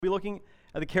We'll be looking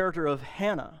at the character of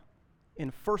Hannah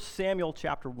in 1 Samuel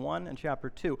chapter 1 and chapter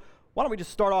 2. Why don't we just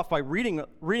start off by reading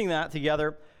that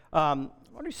together? Why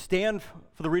don't you stand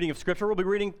for the reading of Scripture? We'll be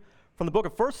reading from the book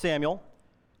of 1 Samuel,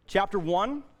 chapter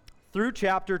 1 through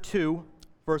chapter 2,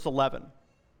 verse 11.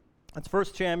 That's 1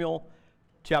 Samuel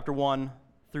chapter 1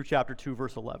 through chapter 2,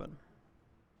 verse 11.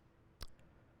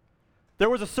 There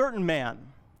was a certain man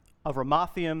of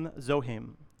Ramathaim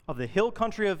Zohim, of the hill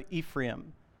country of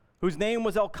Ephraim, whose name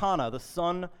was Elkanah, the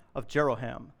son of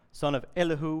Jeroham, son of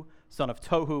Elihu, son of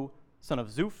Tohu, son of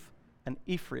Zuph, an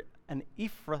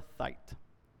Ephrathite.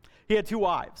 He had two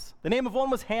wives. The name of one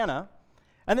was Hannah,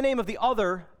 and the name of the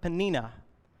other Peninnah.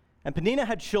 And Peninnah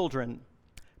had children,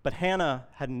 but Hannah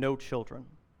had no children.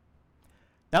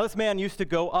 Now this man used to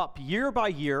go up year by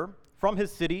year from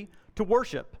his city to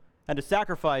worship and to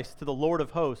sacrifice to the Lord of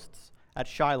hosts at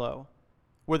Shiloh,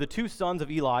 where the two sons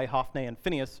of Eli, Hophni and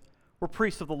Phinehas, were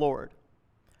priests of the Lord.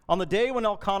 On the day when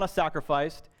Elkanah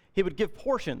sacrificed, he would give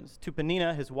portions to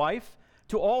Peninnah his wife,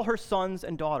 to all her sons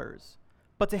and daughters.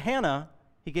 But to Hannah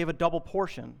he gave a double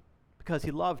portion, because he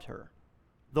loved her,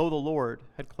 though the Lord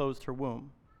had closed her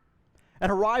womb. And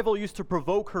her rival used to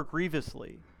provoke her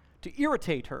grievously, to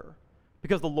irritate her,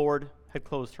 because the Lord had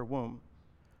closed her womb.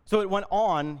 So it went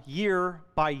on year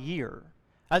by year.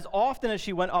 As often as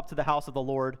she went up to the house of the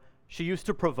Lord, she used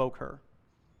to provoke her.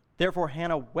 Therefore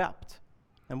Hannah wept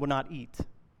and would not eat.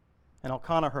 And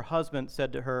Elkanah, her husband,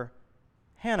 said to her,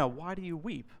 Hannah, why do you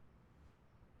weep?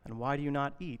 And why do you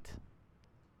not eat?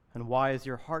 And why is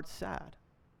your heart sad?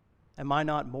 Am I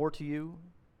not more to you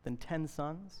than 10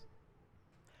 sons?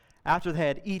 After they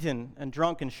had eaten and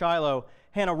drunk in Shiloh,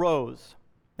 Hannah rose.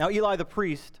 Now Eli the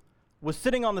priest was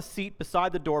sitting on the seat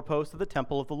beside the doorpost of the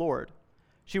temple of the Lord.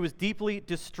 She was deeply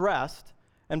distressed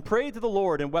and prayed to the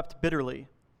Lord and wept bitterly.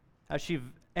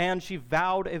 And she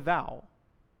vowed a vow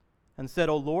and said,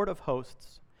 O Lord of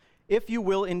hosts, if you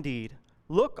will indeed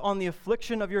look on the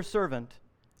affliction of your servant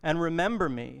and remember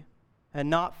me and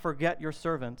not forget your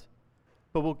servant,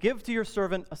 but will give to your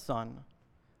servant a son,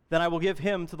 then I will give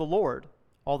him to the Lord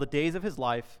all the days of his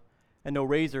life, and no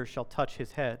razor shall touch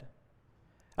his head.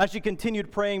 As she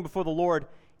continued praying before the Lord,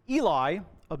 Eli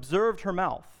observed her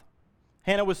mouth.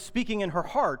 Hannah was speaking in her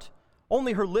heart,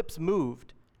 only her lips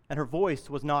moved, and her voice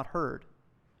was not heard.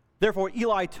 Therefore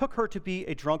Eli took her to be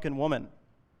a drunken woman.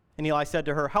 And Eli said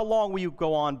to her, How long will you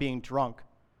go on being drunk?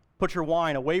 Put your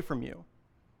wine away from you.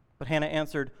 But Hannah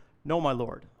answered, No, my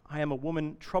lord, I am a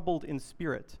woman troubled in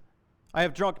spirit. I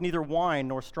have drunk neither wine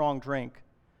nor strong drink,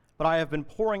 but I have been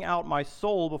pouring out my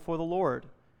soul before the Lord.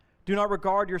 Do not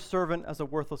regard your servant as a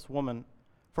worthless woman,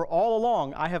 for all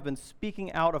along I have been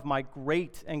speaking out of my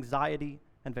great anxiety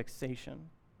and vexation.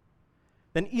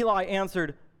 Then Eli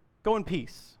answered, Go in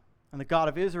peace, and the God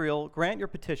of Israel grant your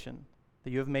petition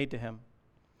that you have made to him.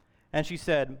 And she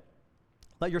said,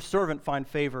 Let your servant find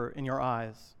favor in your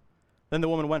eyes. Then the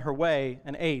woman went her way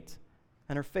and ate,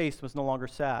 and her face was no longer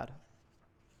sad.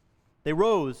 They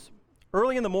rose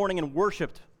early in the morning and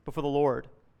worshipped before the Lord.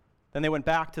 Then they went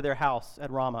back to their house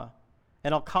at Ramah.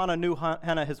 And Elkanah knew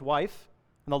Hannah his wife,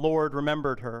 and the Lord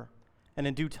remembered her. And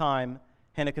in due time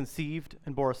Hannah conceived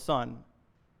and bore a son.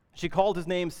 She called his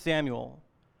name Samuel,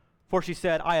 for she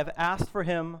said, I have asked for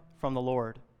him from the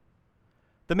Lord.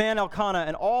 The man Elkanah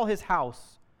and all his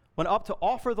house went up to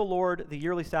offer the Lord the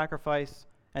yearly sacrifice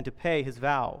and to pay his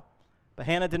vow. But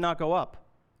Hannah did not go up,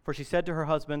 for she said to her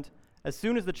husband, As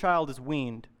soon as the child is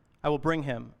weaned, I will bring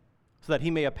him, so that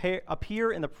he may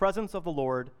appear in the presence of the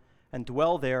Lord and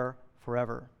dwell there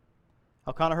forever.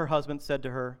 Elkanah, her husband, said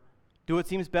to her, Do what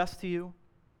seems best to you.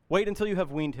 Wait until you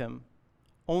have weaned him.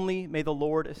 Only may the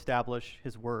Lord establish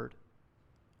his word.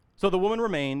 So the woman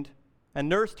remained and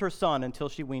nursed her son until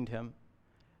she weaned him.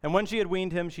 And when she had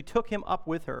weaned him, she took him up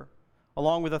with her,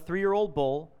 along with a 3-year-old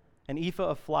bull, an ephah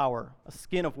of flour, a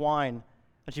skin of wine,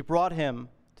 and she brought him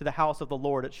to the house of the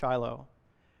Lord at Shiloh.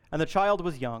 And the child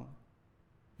was young.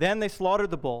 Then they slaughtered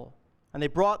the bull, and they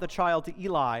brought the child to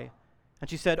Eli. And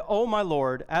she said, O my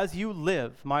Lord, as you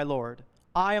live, my Lord,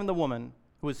 I am the woman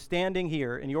who is standing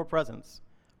here in your presence,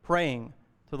 praying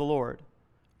to the Lord.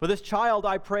 For this child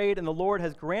I prayed, and the Lord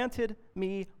has granted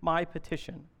me my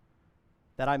petition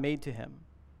that I made to him.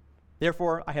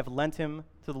 Therefore I have lent him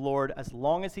to the Lord as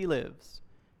long as he lives.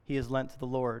 He is lent to the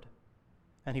Lord.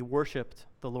 And he worshipped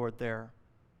the Lord there.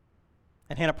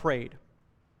 And Hannah prayed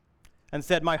and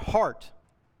said, My heart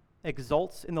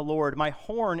exults in the Lord. My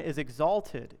horn is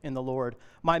exalted in the Lord.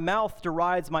 My mouth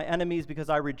derides my enemies because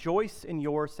I rejoice in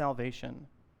your salvation.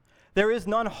 There is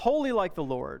none holy like the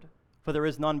Lord, for there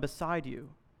is none beside you.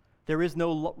 There is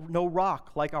no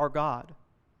rock like our God.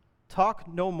 Talk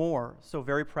no more so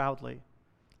very proudly.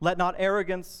 Let not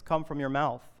arrogance come from your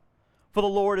mouth. For the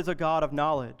Lord is a God of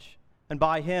knowledge, and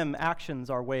by him actions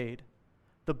are weighed.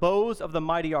 The bows of the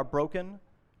mighty are broken,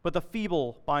 but the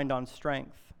feeble bind on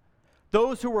strength.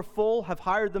 Those who were full have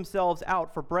hired themselves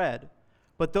out for bread,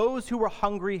 but those who were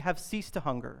hungry have ceased to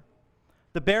hunger.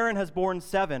 The barren has borne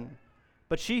 7,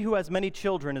 but she who has many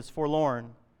children is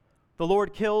forlorn. The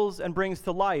Lord kills and brings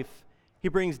to life. He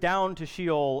brings down to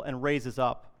Sheol and raises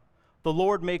up. The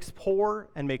Lord makes poor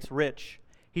and makes rich.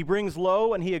 He brings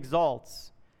low and he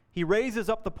exalts. He raises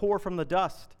up the poor from the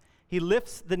dust. He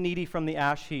lifts the needy from the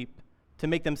ash heap to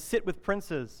make them sit with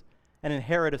princes and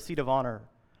inherit a seat of honor.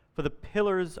 For the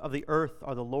pillars of the earth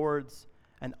are the Lord's,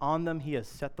 and on them he has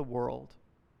set the world.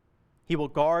 He will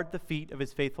guard the feet of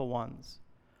his faithful ones.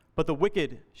 But the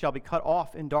wicked shall be cut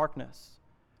off in darkness.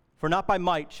 For not by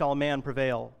might shall a man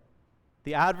prevail.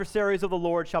 The adversaries of the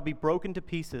Lord shall be broken to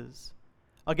pieces.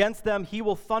 Against them he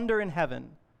will thunder in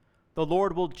heaven. The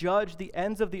Lord will judge the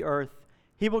ends of the earth.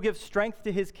 He will give strength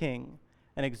to his king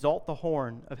and exalt the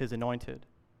horn of his anointed.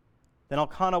 Then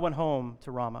Elkanah went home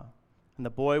to Ramah, and the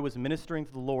boy was ministering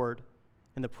to the Lord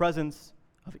in the presence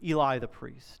of Eli the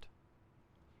priest.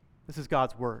 This is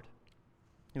God's word.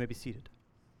 You may be seated.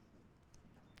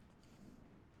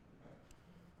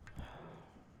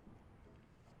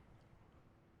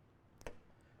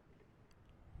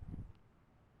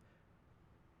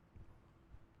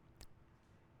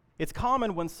 It's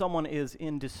common when someone is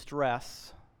in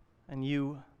distress and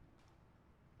you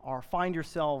find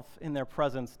yourself in their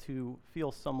presence to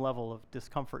feel some level of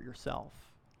discomfort yourself,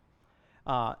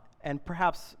 and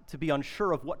perhaps to be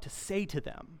unsure of what to say to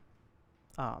them.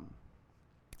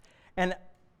 And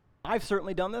I've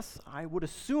certainly done this. I would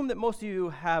assume that most of you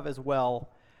have as well.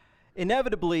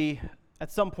 Inevitably,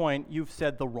 at some point, you've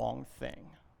said the wrong thing.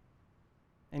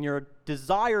 And your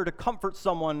desire to comfort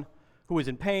someone who is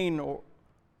in pain or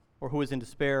who is in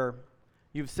despair,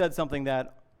 you've said something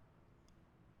that,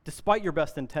 despite your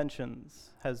best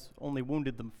intentions, has only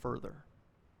wounded them further.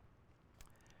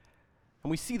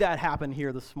 And we see that happen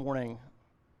here this morning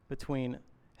between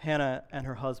Hannah and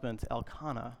her husband,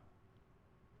 Elkanah.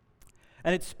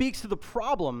 And it speaks to the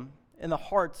problem in the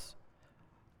hearts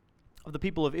of the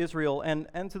people of Israel and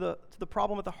to the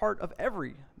problem at the heart of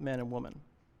every man and woman,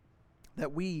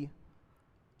 that we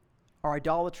are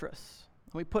idolatrous,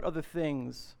 and we put other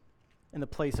things in the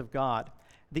place of God.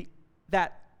 The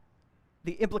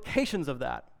implications of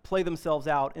that play themselves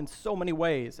out in so many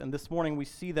ways, and this morning we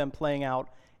see them playing out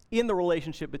in the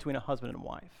relationship between a husband and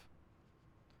wife.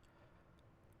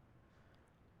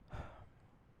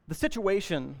 The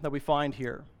situation that we find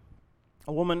here,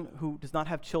 a woman who does not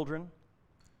have children,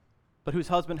 but whose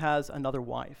husband has another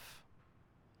wife.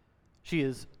 She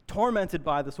is tormented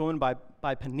by this woman,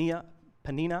 by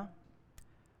Peninnah.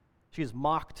 She is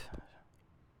mocked.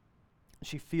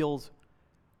 She feels,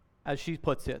 as she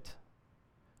puts it,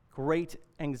 great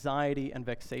anxiety and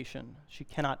vexation. She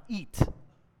cannot eat.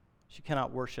 She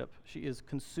cannot worship. She is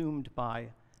consumed by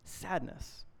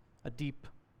sadness, a deep,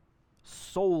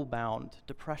 soul-bound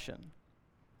depression.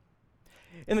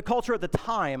 In the culture at the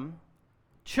time,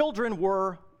 children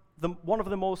were one of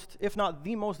the most, if not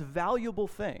the most valuable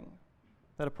thing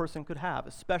that a person could have,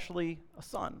 especially a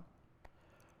son.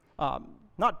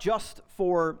 Not just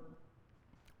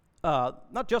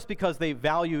because they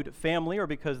valued family or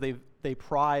because they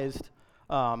prized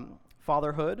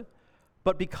fatherhood,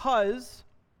 but because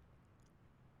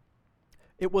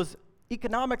it was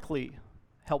economically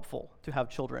helpful to have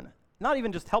children. Not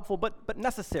even just helpful, but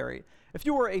necessary. If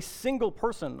you were a single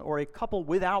person or a couple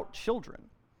without children,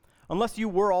 unless you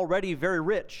were already very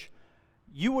rich,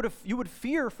 you would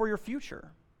fear for your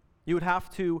future. You would have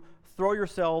to throw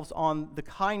yourselves on the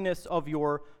kindness of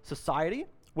your society,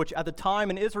 which at the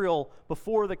time in Israel,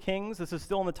 before the kings, this is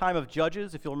still in the time of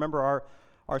Judges, if you'll remember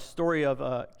our story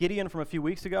of Gideon from a few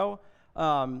weeks ago,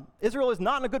 Israel is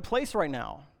not in a good place right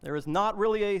now. There is not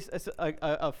really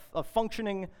a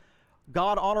functioning,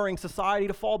 God-honoring society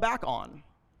to fall back on.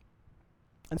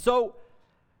 And so,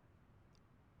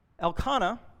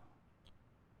 Elkanah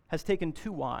has taken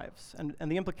 2 wives,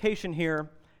 and the implication here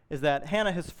is that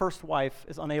Hannah, his first wife,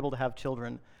 is unable to have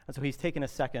children, and so he's taken a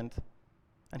second,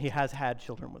 and he has had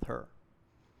children with her.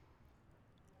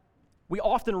 We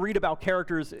often read about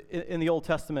characters in the Old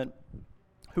Testament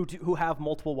who have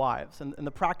multiple wives, and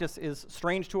the practice is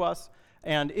strange to us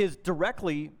and is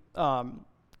directly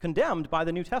condemned by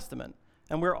the New Testament.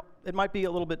 And it might be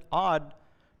a little bit odd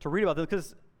to read about this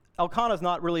because Elkanah is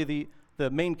not really the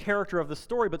main character of the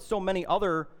story, but so many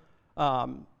other,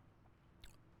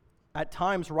 at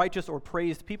times, righteous or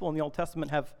praised people in the Old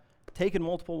Testament have taken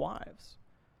multiple wives.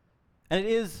 And it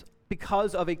is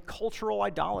because of a cultural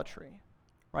idolatry.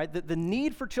 right? The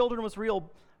need for children was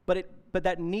real, but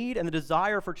that need and the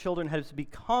desire for children has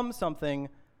become something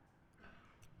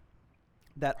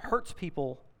that hurts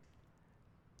people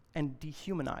and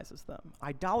dehumanizes them.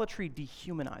 Idolatry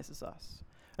dehumanizes us.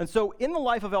 And so in the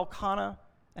life of Elkanah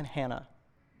and Hannah,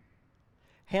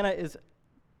 Hannah is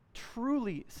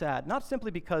truly sad, not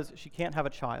simply because she can't have a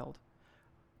child,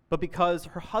 but because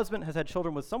her husband has had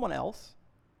children with someone else,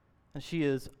 and she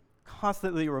is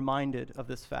constantly reminded of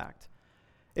this fact.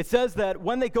 It says that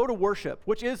when they go to worship,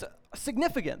 which is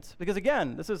significant, because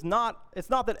again, it's not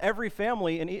that every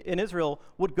family in Israel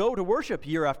would go to worship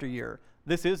year after year.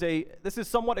 This is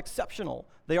somewhat exceptional.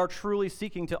 They are truly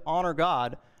seeking to honor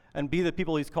God and be the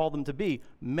people he's called them to be.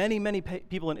 Many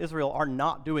people in Israel are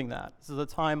not doing that. This is a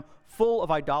time full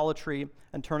of idolatry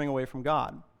and turning away from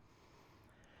God.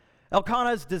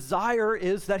 Elkanah's desire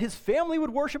is that his family would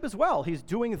worship as well. He's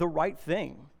doing the right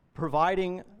thing,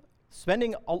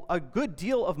 spending a good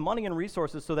deal of money and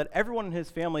resources so that everyone in his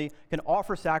family can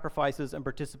offer sacrifices and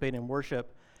participate in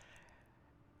worship.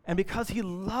 And because he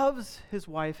loves his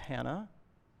wife Hannah,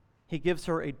 he gives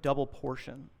her a double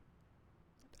portion,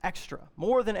 extra,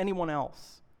 more than anyone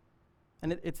else.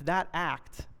 And it's that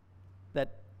act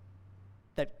that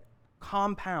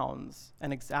compounds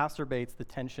and exacerbates the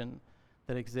tension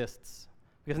that exists.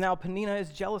 Because now Peninnah is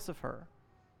jealous of her.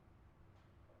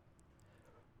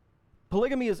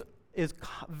 Polygamy is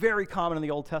very common in the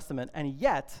Old Testament, and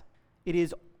yet it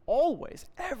is always,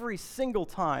 every single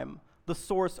time, the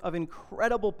source of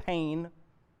incredible pain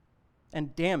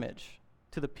and damage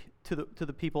to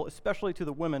the people, especially to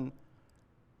the women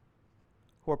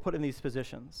who are put in these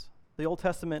positions. The Old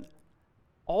Testament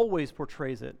always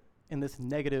portrays it in this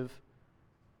negative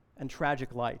and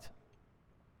tragic light.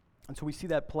 And so we see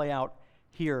that play out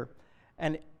here.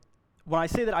 And when I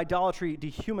say that idolatry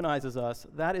dehumanizes us,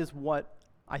 that is what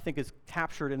I think is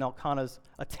captured in Elkanah's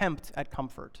attempt at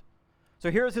comfort. So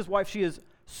here is his wife. She is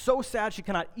so sad she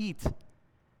cannot eat.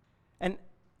 And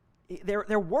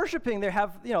they're worshiping. They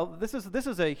have, this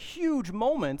is a huge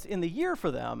moment in the year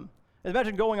for them.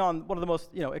 Imagine going on one of the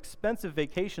most, expensive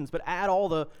vacations, but add all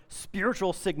the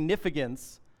spiritual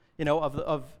significance,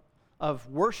 of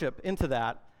worship into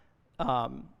that.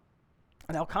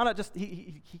 And Elkanah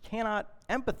he cannot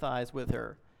empathize with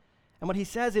her. And what he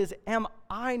says is, am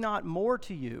I not more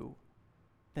to you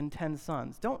than 10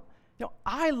 sons?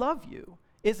 I love you.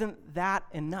 Isn't that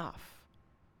enough?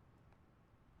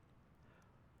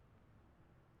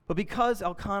 But because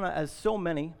Elkanah, as so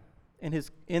many in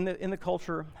the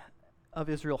culture of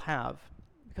Israel have,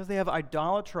 because they have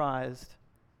idolatrized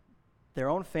their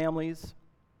own families,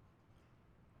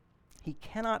 he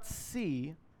cannot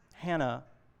see Hannah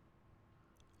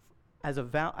as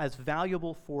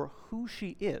valuable for who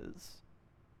she is.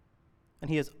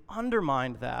 And he has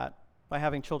undermined that by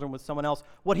having children with someone else.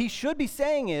 What he should be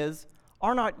saying is,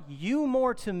 are not you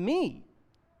more to me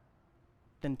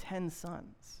than 10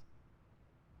 sons?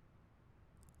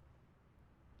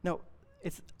 No,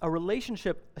 it's a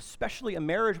relationship, especially a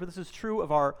marriage, but this is true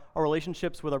of our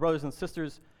relationships with our brothers and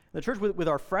sisters in the church, with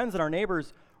our friends and our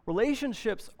neighbors.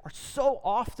 Relationships are so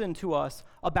often to us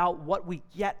about what we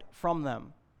get from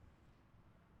them.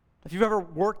 If you've ever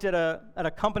worked at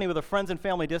a company with a friends and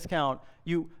family discount,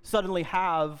 you suddenly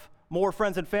have more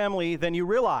friends and family than you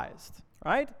realized,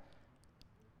 right?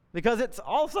 Because it's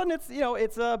all of a sudden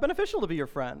it's beneficial to be your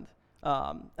friend.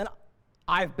 And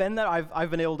I've been that. I've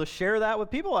been able to share that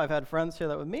with people. I've had friends share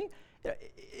that with me.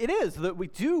 It is that we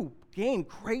do gain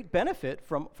great benefit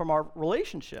from our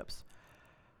relationships.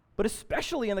 But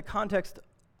especially in the context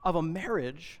of a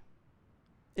marriage,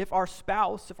 if our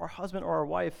spouse, if our husband or our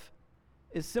wife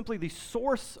is simply the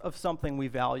source of something we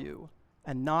value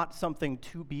and not someone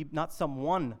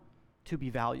to be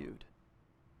valued,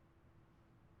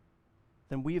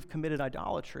 then we have committed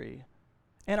idolatry.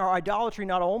 And our idolatry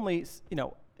not only,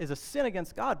 is a sin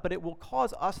against God, but it will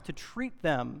cause us to treat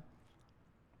them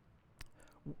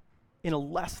in a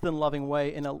less than loving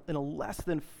way, in a less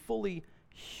than fully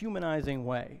humanizing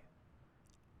way.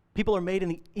 People are made in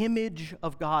the image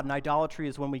of God, and idolatry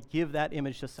is when we give that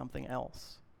image to something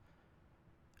else.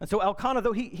 And so Elkanah,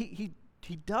 though he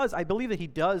does, I believe that he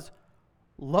does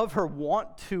love her,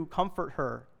 want to comfort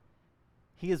her,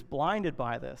 he is blinded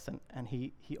by this, and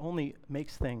he only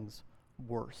makes things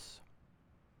worse.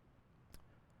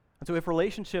 And so if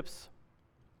relationships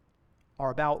are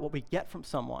about what we get from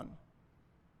someone,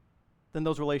 then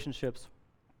those relationships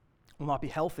will not be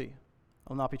healthy,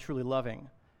 will not be truly loving.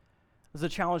 This is a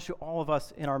challenge to all of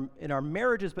us in our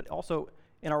marriages, but also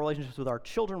in our relationships with our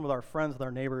children, with our friends, with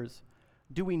our neighbors.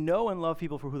 Do we know and love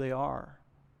people for who they are?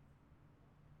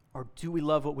 Or do we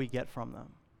love what we get from them?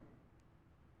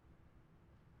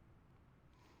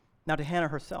 Now to Hannah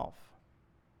herself,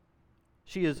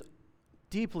 she is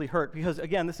deeply hurt because,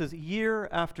 again, this is year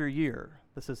after year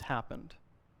this has happened.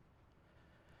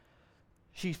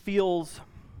 She feels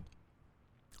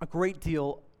a great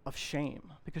deal of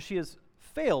shame because she has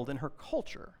failed in her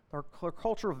culture. Her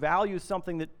culture values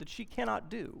something that she cannot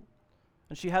do,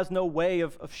 and she has no way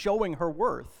of showing her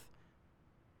worth.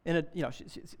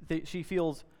 She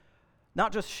feels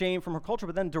not just shame from her culture,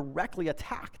 but then directly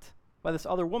attacked by this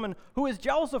other woman who is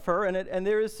jealous of her, and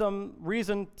there is some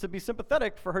reason to be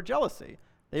sympathetic for her jealousy.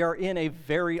 They are in a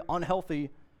very unhealthy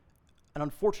and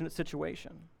unfortunate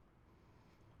situation.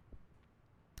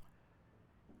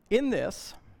 In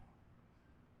this,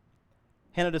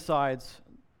 Hannah decides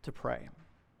to pray.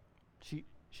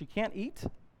 She can't eat.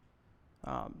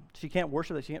 She can't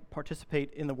worship. She can't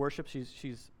participate in the worship.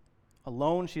 She's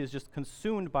alone. She is just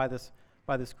consumed by this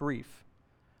grief.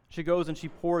 She goes and she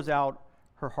pours out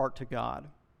her heart to God.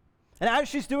 And as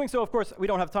she's doing so, of course, we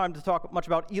don't have time to talk much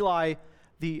about Eli,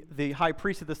 the high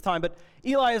priest at this time, but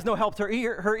Eli is no help to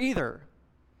her either.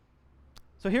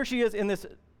 So here she is in this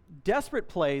desperate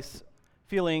place,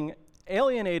 feeling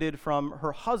alienated from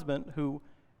her husband, who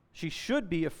she should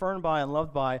be affirmed by and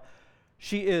loved by.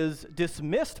 She is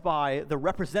dismissed by the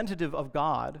representative of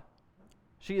God.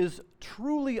 She is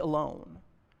truly alone.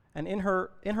 And in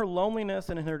her loneliness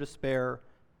and in her despair,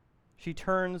 she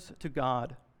turns to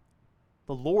God,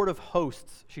 the Lord of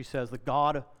hosts, she says, the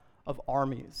God of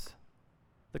armies,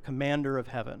 the commander of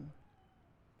heaven.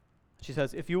 She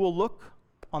says, if you will look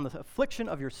on the affliction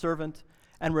of your servant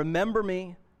and remember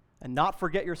me and not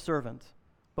forget your servant,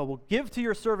 but will give to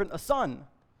your servant a son,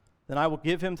 then I will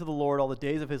give him to the Lord all the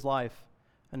days of his life,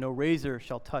 and no razor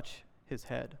shall touch his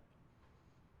head.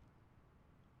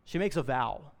 She makes a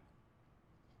vow.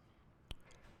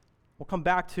 We'll come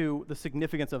back to the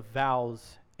significance of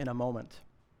vows in a moment.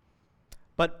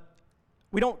 But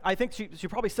I think she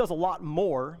probably says a lot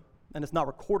more, and it's not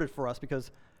recorded for us because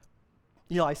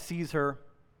Eli sees her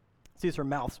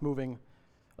mouth moving,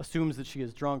 assumes that she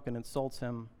is drunk, and insults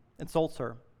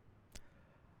her.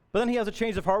 But then he has a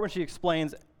change of heart when she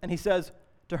explains, and he says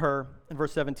to her in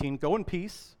verse 17, "Go in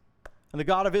peace, and the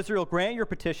God of Israel grant your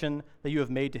petition that you have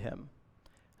made to him."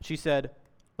 She said,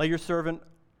 "Let your servant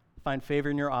find favor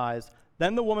in your eyes."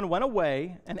 Then the woman went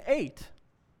away and ate,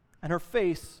 and her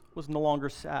face was no longer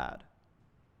sad.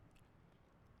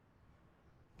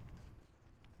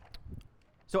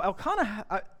 So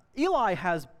Eli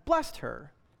has blessed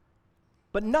her,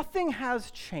 but nothing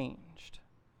has changed.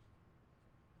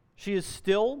 She is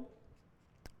still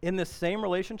in this same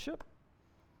relationship.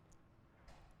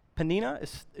 Peninnah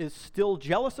is still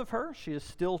jealous of her. She is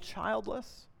still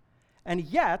childless. And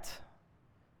yet,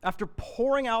 after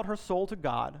pouring out her soul to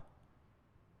God,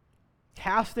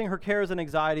 casting her cares and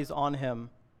anxieties on him,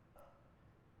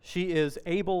 she is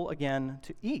able again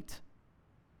to eat.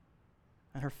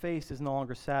 And her face is no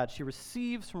longer sad. She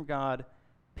receives from God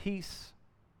peace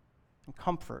and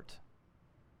comfort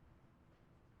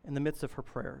in the midst of her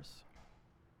prayers.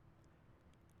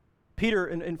 Peter,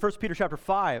 in 1 Peter chapter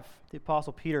 5, the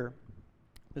Apostle Peter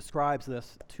describes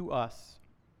this to us.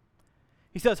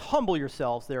 He says, "Humble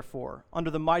yourselves, therefore,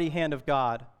 under the mighty hand of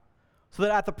God, so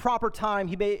that at the proper time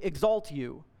he may exalt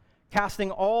you,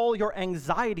 casting all your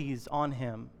anxieties on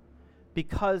him,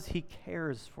 because he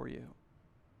cares for you.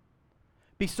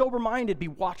 Be sober-minded, be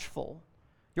watchful.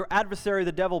 Your adversary,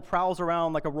 the devil, prowls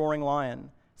around like a roaring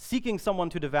lion, seeking someone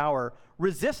to devour.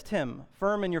 Resist him,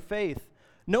 firm in your faith,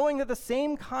 knowing that the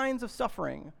same kinds of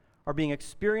suffering are being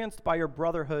experienced by your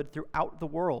brotherhood throughout the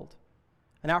world.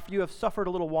 And after you have suffered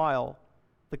a little while,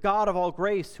 the God of all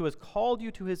grace, who has called you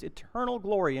to his eternal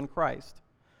glory in Christ,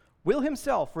 will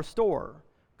himself restore,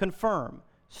 confirm,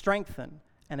 strengthen,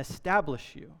 and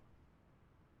establish you."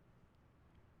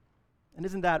 And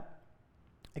isn't that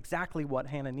exactly what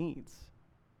Hannah needs?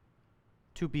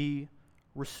 To be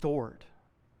restored,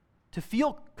 to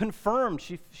feel confirmed.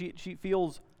 She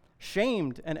feels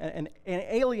shamed and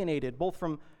alienated, both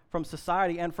from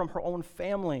society and from her own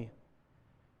family.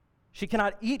 She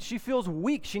cannot eat. She feels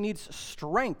weak. She needs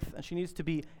strength, and she needs to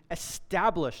be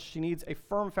established. She needs a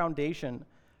firm foundation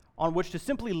on which to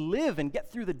simply live and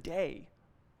get through the day.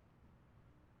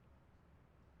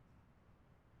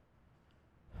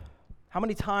 How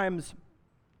many times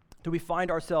do we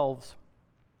find ourselves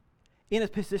in a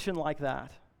position like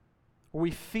that, where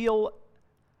we feel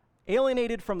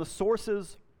alienated from the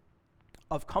sources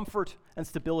of comfort and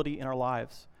stability in our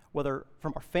lives, whether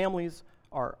from our families,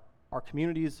 our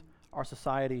communities, our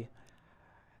society?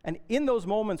 And in those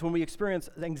moments when we experience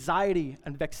anxiety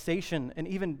and vexation and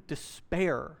even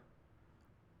despair,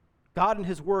 God in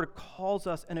his word calls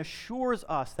us and assures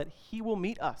us that he will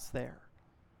meet us there.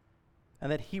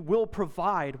 and that he will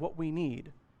provide what we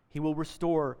need. He will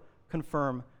restore,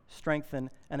 confirm, strengthen,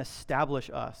 and establish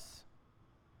us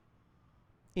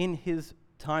in his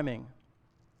timing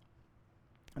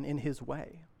and in his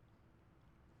way.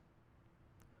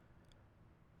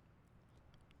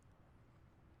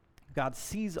 God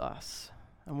sees us,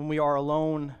 and when we are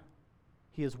alone,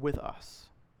 he is with us.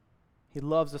 He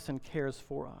loves us and cares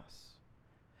for us.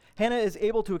 Hannah is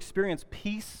able to experience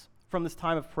peace from this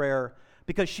time of prayer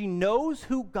because she knows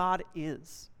who God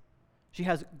is. She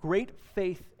has great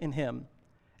faith in him,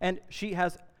 and she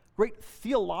has great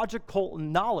theological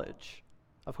knowledge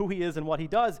of who he is and what he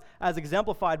does, as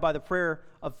exemplified by the prayer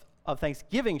of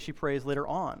thanksgiving she prays later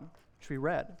on, which we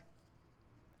read.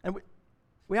 And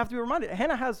we have to be reminded,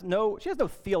 Hannah has no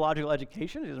theological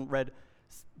education. She hasn't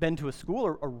been to a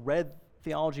school or read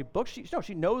theology books.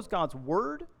 She knows God's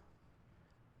word,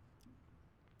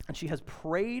 and she has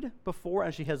prayed before,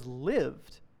 and she has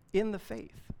lived in the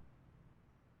faith.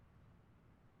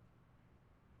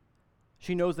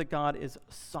 She knows that God is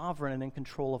sovereign and in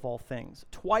control of all things.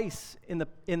 Twice in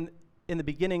the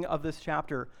beginning of this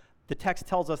chapter, the text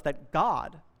tells us that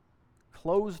God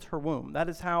closed her womb. That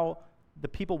is how the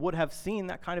people would have seen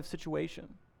that kind of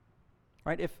situation,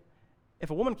 right? If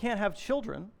a woman can't have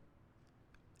children,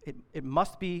 it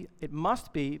must be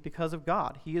because of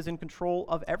God. He is in control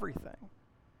of everything.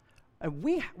 And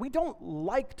we don't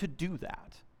like to do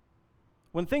that.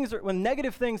 When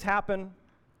negative things happen,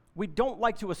 we don't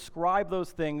like to ascribe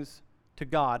those things to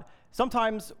God.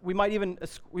 Sometimes we might even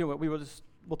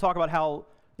we'll talk about how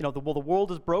the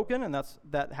world is broken, and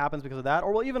that happens because of that,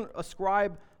 or we'll even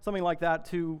ascribe something like that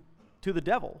to the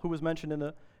devil, who was mentioned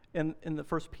in the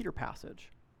First Peter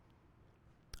passage.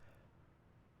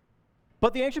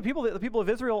 But the ancient people, the people of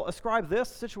Israel, ascribe this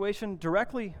situation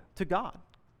directly to God.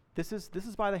 This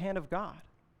is by the hand of God.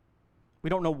 We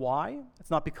don't know why. It's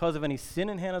not because of any sin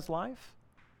in Hannah's life.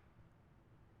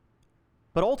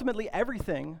 But ultimately,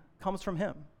 everything comes from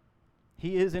him.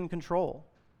 He is in control.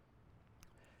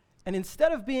 And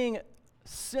instead of being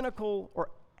cynical or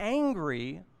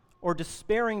angry or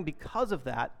despairing because of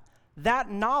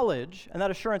that knowledge and that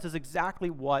assurance is exactly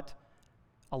what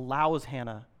allows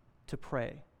Hannah to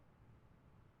pray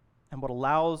and what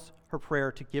allows her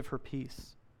prayer to give her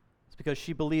peace. It's because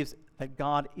she believes that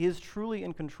God is truly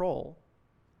in control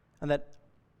and that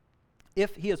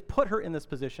if he has put her in this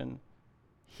position,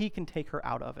 he can take her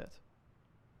out of it.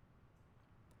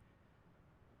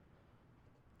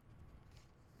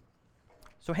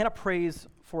 So Hannah prays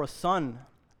for a son,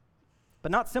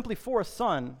 but not simply for a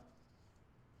son.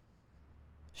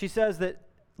 She says that,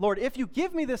 Lord, if you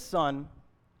give me this son,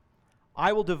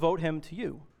 I will devote him to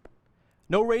you.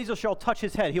 No razor shall touch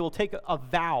his head. He will take a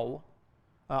vow,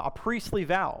 a priestly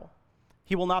vow.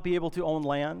 He will not be able to own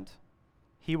land.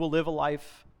 He will live a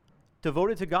life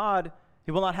devoted to God.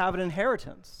 He will not have an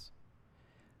inheritance.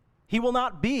 He will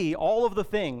not be all of the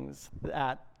things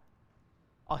that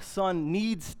a son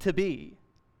needs to be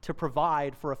to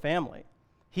provide for a family.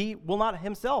 He will not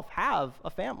himself have a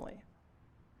family.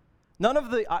 None of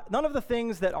the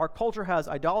things that our culture has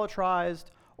idolatrized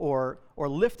or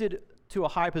lifted to a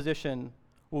high position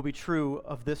will be true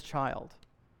of this child.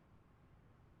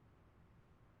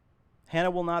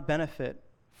 Hannah will not benefit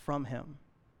from him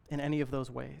in any of those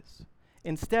ways.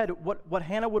 Instead, what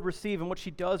Hannah would receive and what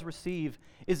she does receive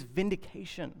is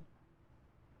vindication.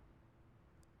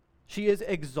 She is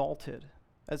exalted.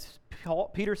 As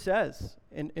Peter says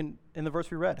in the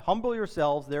verse we read, humble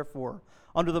yourselves, therefore,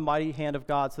 under the mighty hand of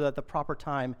God, so that at the proper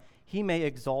time he may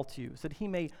exalt you, so that he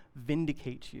may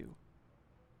vindicate you.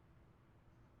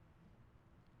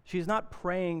 She is not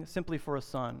praying simply for a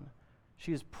son.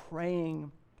 She is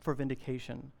praying for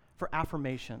vindication, for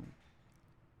affirmation,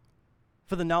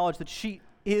 for the knowledge that she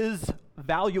is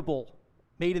valuable,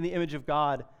 made in the image of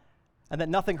God, and that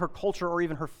nothing her culture or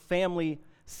even her family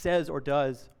says or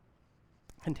does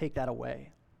can take that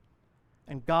away.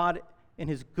 And God, in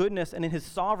his goodness and in his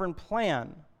sovereign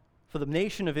plan for the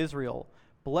nation of Israel,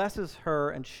 blesses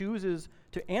her and chooses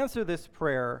to answer this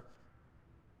prayer.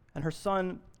 And her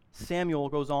son Samuel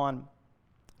goes on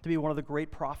to be one of the great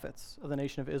prophets of the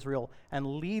nation of Israel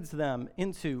and leads them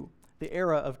into the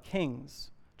era of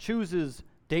kings, chooses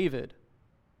David,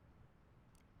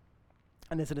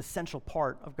 and is an essential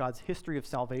part of God's history of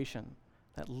salvation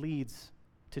that leads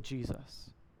to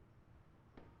Jesus.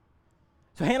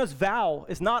 So Hannah's vow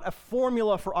is not a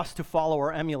formula for us to follow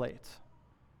or emulate.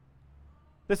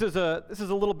 This is a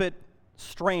little bit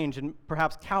strange and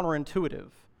perhaps counterintuitive.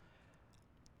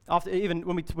 Often, even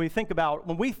when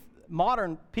we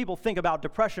modern people think about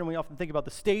depression, we often think about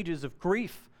the stages of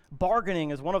grief.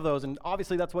 Bargaining is one of those, and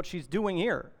obviously that's what she's doing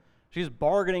here. She's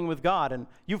bargaining with God, and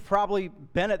you've probably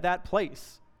been at that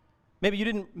place. Maybe you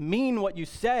didn't mean what you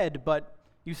said, but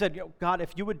you said, God,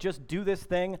 if you would just do this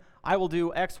thing, I will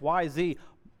do X, Y, Z.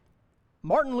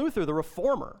 Martin Luther, the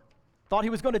reformer, thought he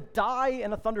was going to die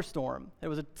in a thunderstorm. It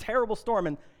was a terrible storm,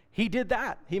 and he did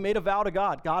that. He made a vow to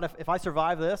God. God, if I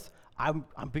survive this, I'm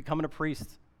becoming a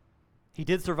priest. He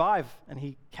did survive, and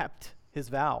he kept his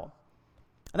vow.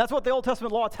 And that's what the Old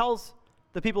Testament law tells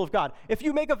the people of God. If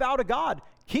you make a vow to God,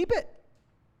 keep it.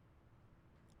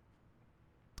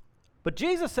 But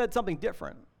Jesus said something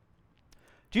different.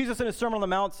 Jesus in his Sermon on the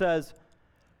Mount says,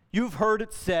 you've heard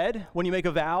it said, when you make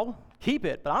a vow, keep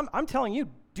it. But I'm telling you,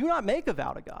 do not make a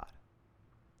vow to God.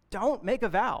 Don't make a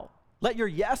vow. Let your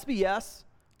yes be yes.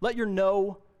 Let your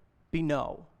no be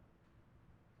no.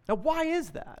 Now, why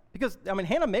is that? Because,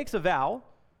 Hannah makes a vow,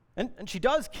 and she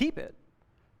does keep it.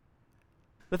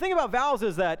 The thing about vows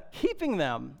is that keeping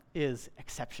them is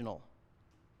exceptional.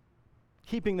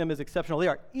 Keeping them is exceptional. They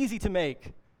are easy to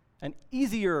make and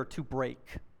easier to break.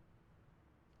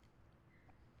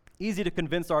 Easy to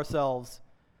convince ourselves.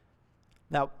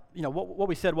 Now, what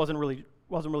we said wasn't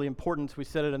really important. We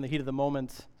said it in the heat of the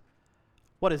moment.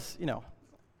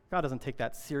 God doesn't take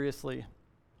that seriously.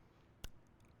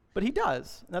 But he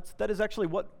does. That is actually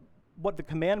what the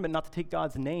commandment not to take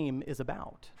God's name is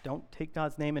about. Don't take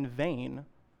God's name in vain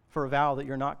for a vow that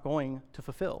you're not going to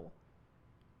fulfill.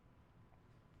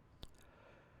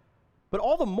 But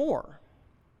all the more,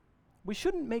 we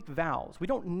shouldn't make vows. We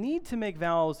don't need to make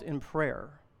vows in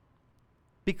prayer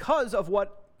because of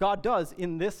what God does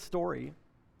in this story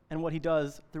and what he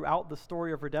does throughout the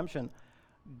story of redemption.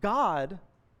 God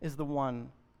is the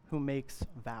one who makes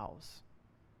vows.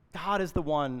 God is the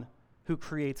one who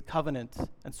creates covenant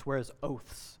and swears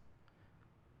oaths.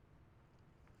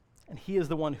 And he is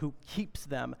the one who keeps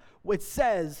them. It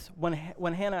says when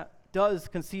Hannah does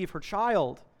conceive her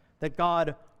child that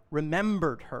God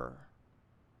remembered her.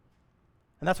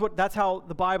 And that's how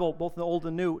the Bible, both the Old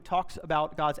and New, talks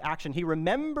about God's action. He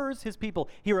remembers his people.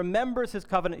 He remembers his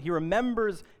covenant. He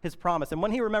remembers his promise. And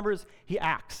when he remembers, he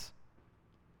acts.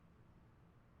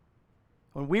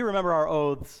 When we remember our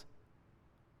oaths,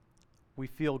 we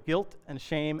feel guilt and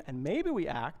shame, and maybe we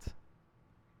act.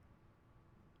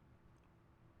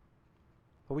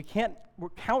 But we can't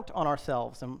count on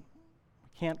ourselves, and we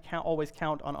can't always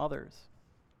count on others.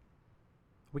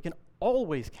 We can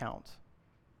always count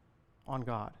on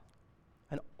God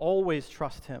and always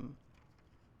trust him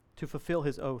to fulfill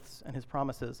his oaths and his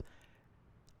promises.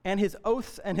 And his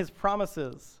oaths and his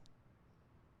promises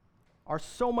are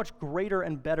so much greater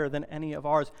and better than any of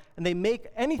ours, and they make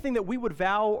anything that we would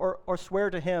vow or swear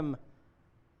to him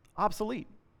obsolete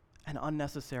and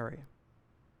unnecessary.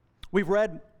 We've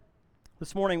read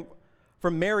this morning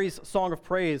from Mary's song of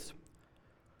praise.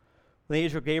 The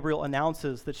angel Gabriel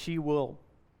announces that she will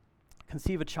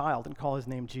conceive a child and call his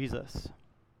name Jesus.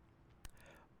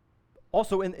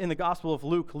 Also in the Gospel of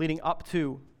Luke, leading up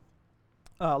to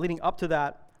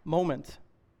that moment,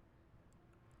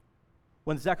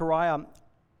 when Zechariah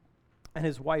and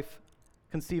his wife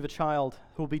conceive a child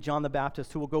who will be John the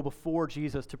Baptist, who will go before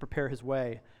Jesus to prepare his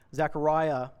way,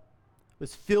 Zechariah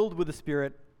was filled with the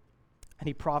Spirit, and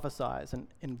he prophesies. And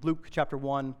in Luke chapter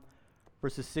 1,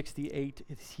 verses 68,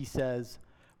 he says,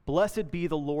 "Blessed be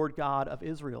the Lord God of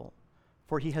Israel,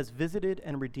 for he has visited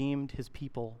and redeemed his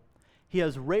people. He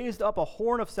has raised up a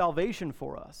horn of salvation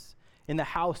for us in the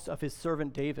house of his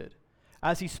servant David,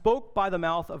 as he spoke by the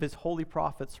mouth of his holy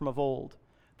prophets from of old,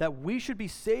 that we should be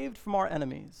saved from our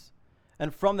enemies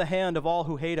and from the hand of all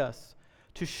who hate us,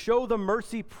 to show the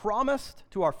mercy promised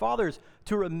to our fathers,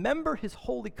 to remember his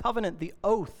holy covenant, the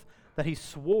oath that he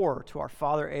swore to our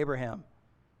father Abraham,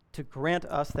 to grant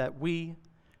us that we,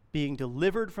 being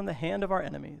delivered from the hand of our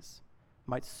enemies,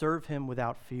 might serve him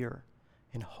without fear,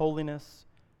 in holiness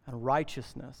and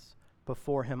righteousness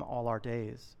before him all our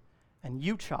days. And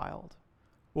you, child,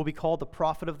 will be called the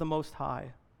prophet of the Most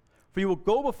High, for you will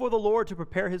go before the Lord to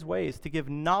prepare his ways, to give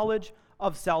knowledge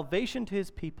of salvation to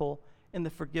his people in the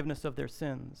forgiveness of their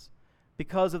sins,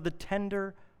 because of the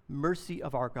tender mercy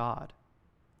of our God,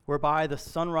 whereby the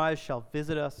sunrise shall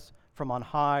visit us from on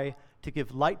high, to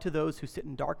give light to those who sit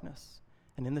in darkness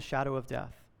and in the shadow of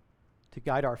death, to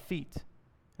guide our feet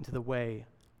into the way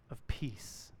of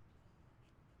peace."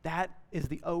 That is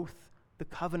the oath, the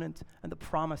covenant, and the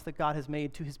promise that God has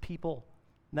made to his people.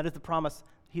 And that is the promise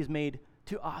he has made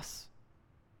to us,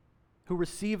 who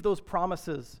receive those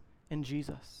promises in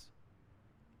Jesus.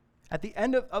 At the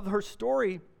end of her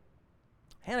story,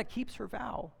 Hannah keeps her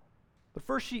vow. But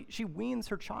first she weans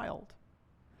her child.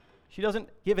 She doesn't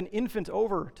give an infant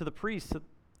over to the priests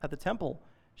at the temple.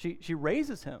 She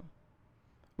raises him.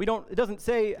 It doesn't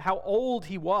say how old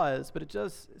he was, but it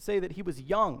does say that he was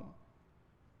young,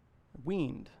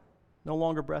 weaned, no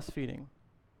longer breastfeeding.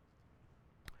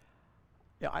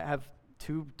 Yeah, I have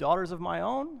 2 daughters of my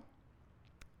own,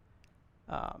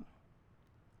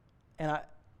 and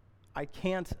I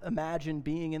can't imagine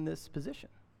being in this position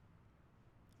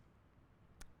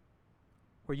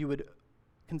where you would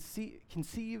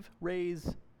conceive,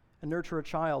 raise, and nurture a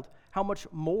child. How much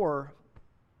more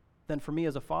than for me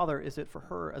as a father is it for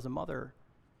her as a mother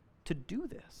to do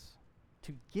this,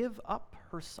 to give up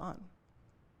her son?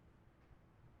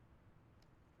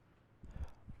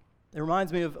 It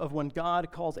reminds me of when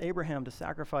God calls Abraham to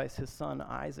sacrifice his son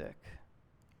Isaac.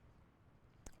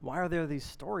 Why are there these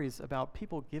stories about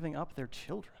people giving up their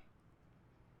children?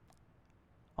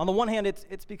 On the one hand,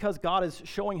 it's because God is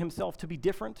showing himself to be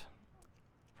different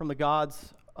from the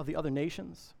gods of the other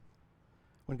nations.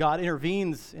 When God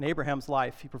intervenes in Abraham's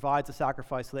life, he provides a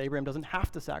sacrifice so that Abraham doesn't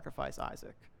have to sacrifice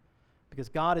Isaac, because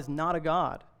God is not a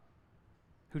God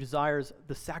who desires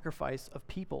the sacrifice of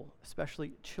people,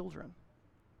 especially children.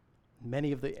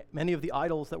 Many of the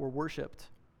idols that were worshipped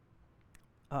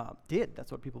did.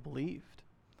 That's what people believed.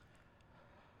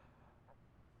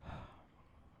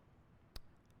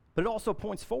 But it also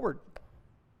points forward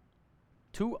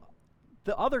to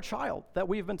the other child that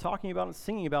we've been talking about and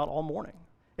singing about all morning.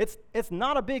 It's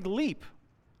not a big leap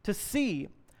to see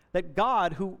that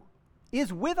God, who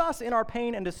is with us in our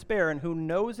pain and despair and who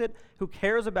knows it, who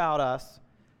cares about us,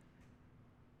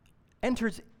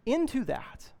 enters into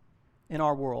that in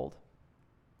our world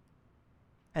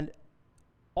and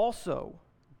also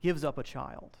gives up a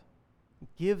child,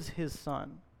 gives his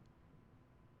son.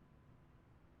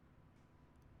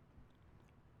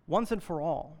 Once and for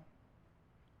all.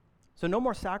 So no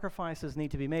more sacrifices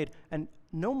need to be made, and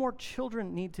no more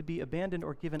children need to be abandoned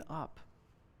or given up.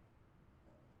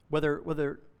 Whether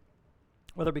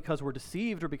because we're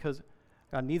deceived or because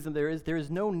God needs them, there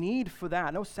is no need for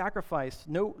that, no sacrifice,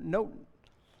 no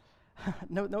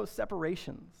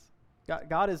separations.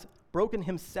 God has broken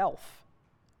himself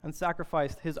and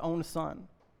sacrificed his own son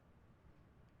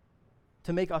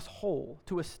to make us whole,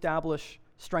 to establish,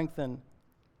 strengthen,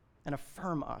 and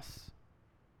affirm us.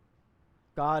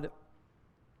 God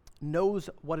knows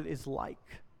what it is like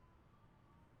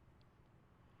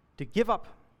to give up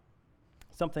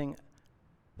something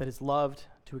that is loved,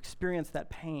 to experience that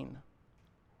pain.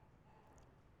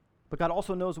 But God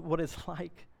also knows what it's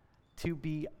like to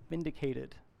be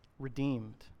vindicated,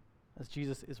 redeemed, as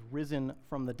Jesus is risen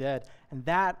from the dead. And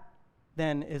that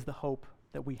then is the hope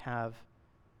that we have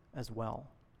as well.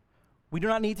 We do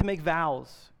not need to make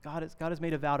vows. God has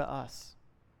made a vow to us.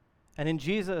 And in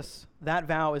Jesus, that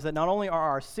vow is that not only are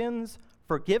our sins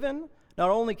forgiven, not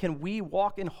only can we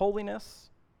walk in holiness,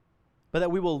 but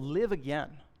that we will live again,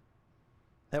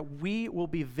 that we will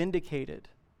be vindicated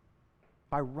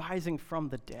by rising from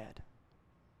the dead.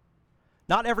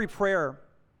 Not every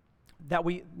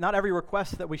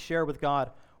request that we share with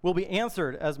God will be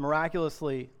answered as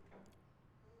miraculously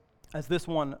as this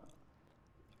one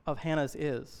of Hannah's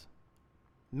is.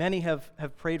 Many have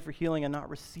prayed for healing and not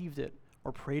received it,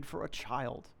 or prayed for a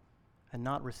child and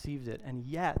not received it. And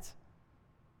yet,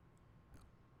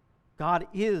 God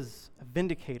is a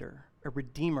vindicator, a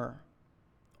redeemer,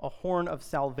 a horn of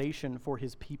salvation for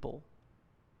his people.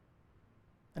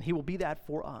 And he will be that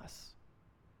for us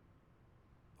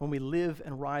when we live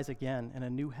and rise again in a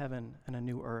new heaven and a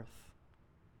new earth.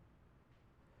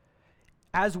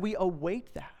 As we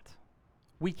await that,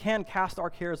 we can cast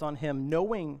our cares on him,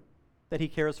 knowing that he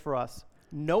cares for us,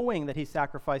 knowing that he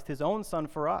sacrificed his own son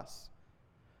for us,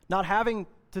 not having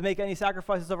to make any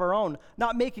sacrifices of our own,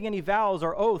 not making any vows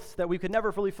or oaths that we could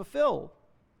never fully fulfill,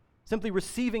 simply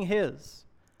receiving his,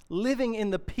 living in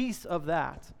the peace of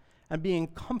that, and being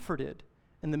comforted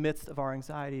in the midst of our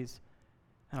anxieties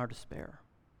and our despair.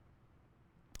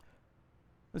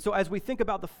 And so as we think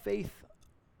about the faith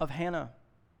of Hannah,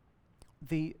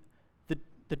 the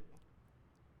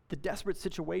desperate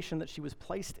situation that she was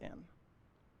placed in,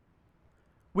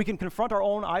 we can confront our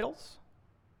own idols.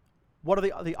 What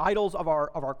are the idols of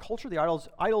our culture, the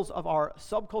idols of our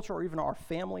subculture, or even our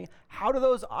family? How do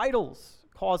those idols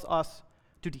cause us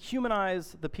to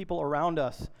dehumanize the people around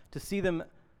us, to see them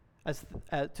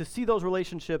to see those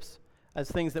relationships as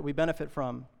things that we benefit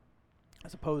from,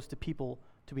 as opposed to people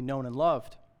to be known and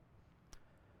loved?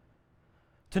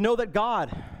 To know that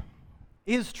God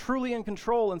is truly in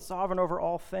control and sovereign over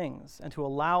all things, and to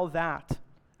allow that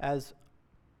as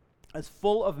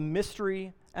full of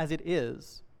mystery as it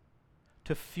is,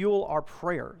 to fuel our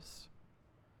prayers,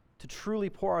 to truly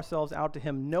pour ourselves out to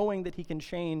him, knowing that he can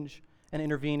change and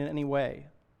intervene in any way.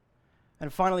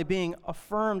 And finally, being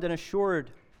affirmed and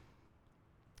assured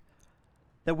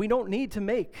that we don't need to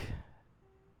make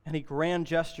any grand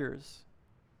gestures,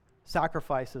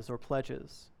 sacrifices, or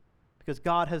pledges, because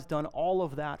God has done all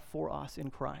of that for us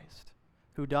in Christ,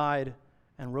 who died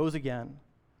and rose again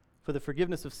for the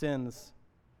forgiveness of sins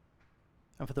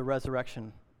and for the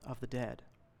resurrection of the dead.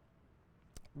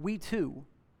 We too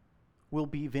will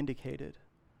be vindicated,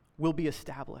 will be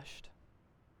established.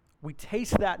 We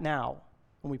taste that now.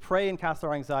 When we pray and cast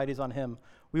our anxieties on him,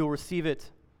 we will receive it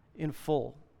in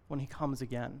full when he comes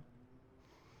again.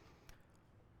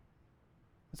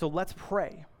 So let's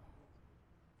pray.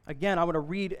 Again, I want to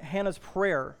read Hannah's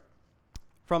prayer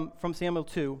from Samuel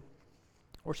 2,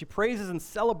 where she praises and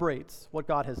celebrates what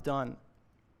God has done.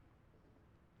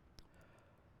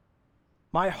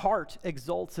 My heart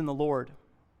exults in the Lord.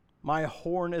 My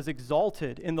horn is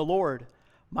exalted in the Lord.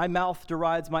 My mouth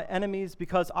derides my enemies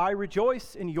because I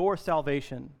rejoice in your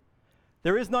salvation.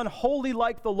 There is none holy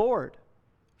like the Lord,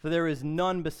 for there is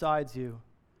none besides you.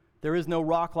 There is no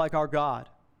rock like our God.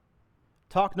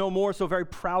 Talk no more so very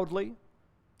proudly.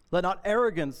 Let not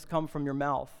arrogance come from your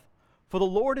mouth. For the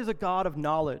Lord is a God of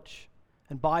knowledge,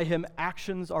 and by him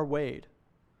actions are weighed.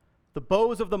 The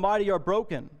bows of the mighty are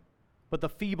broken, but the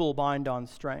feeble bind on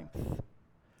strength.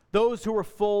 Those who were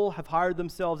full have hired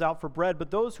themselves out for bread, but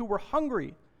those who were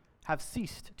hungry have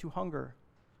ceased to hunger.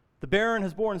 The barren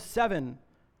has borne 7,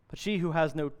 but she who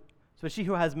has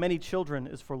many children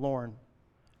is forlorn.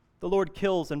 The Lord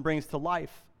kills and brings to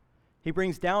life. He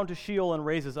brings down to Sheol and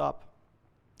raises up.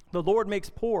 The Lord makes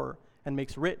poor and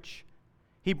makes rich.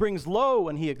 He brings low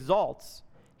and he exalts.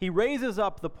 He raises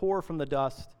up the poor from the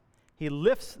dust. He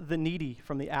lifts the needy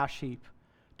from the ash heap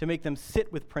to make them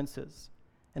sit with princes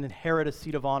and inherit a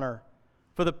seat of honor.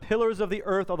 For the pillars of the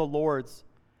earth are the Lord's,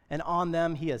 and on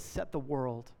them he has set the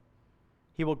world.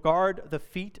 He will guard the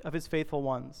feet of his faithful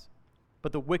ones,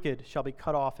 but the wicked shall be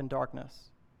cut off in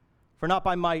darkness. For not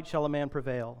by might shall a man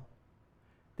prevail.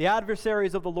 The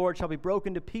adversaries of the Lord shall be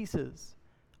broken to pieces.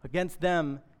 Against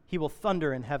them he will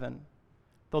thunder in heaven.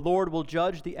 The Lord will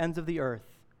judge the ends of the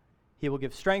earth. He will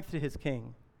give strength to his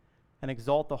king and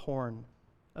exalt the horn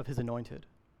of his anointed.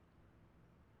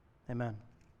 Amen.